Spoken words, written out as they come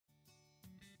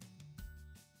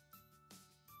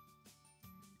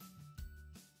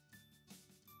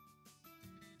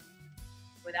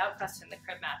without question, the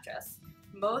crib mattress.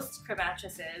 Most crib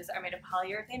mattresses are made of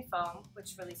polyurethane foam,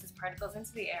 which releases particles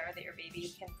into the air that your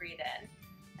baby can breathe in.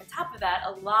 On top of that,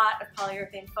 a lot of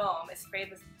polyurethane foam is sprayed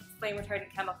with flame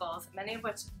retardant chemicals, many of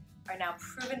which are now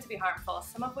proven to be harmful,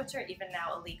 some of which are even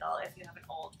now illegal if you have an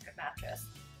old crib mattress.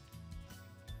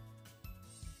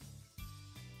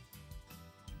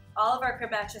 All of our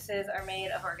crib mattresses are made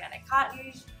of organic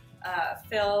cotton,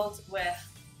 filled with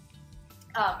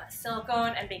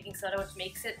silicone and baking soda, which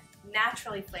makes it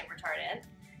naturally flame retardant,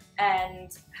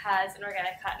 and has an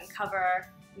organic cotton cover,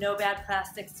 no bad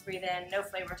plastics to breathe in, no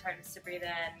flame retardants to breathe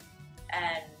in,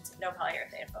 and no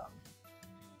polyurethane foam.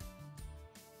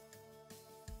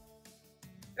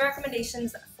 The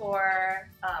recommendations for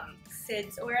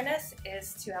SIDS awareness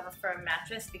is to have a firm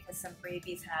mattress because some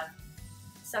babies have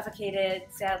suffocated,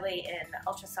 sadly, in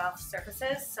ultra-soft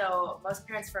surfaces. So most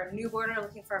parents for a newborn are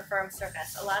looking for a firm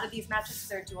surface. A lot of these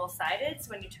mattresses are dual-sided,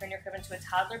 so when you turn your crib into a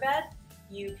toddler bed,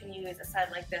 you can use a side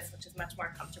like this, which is much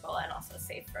more comfortable and also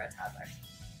safe for a toddler.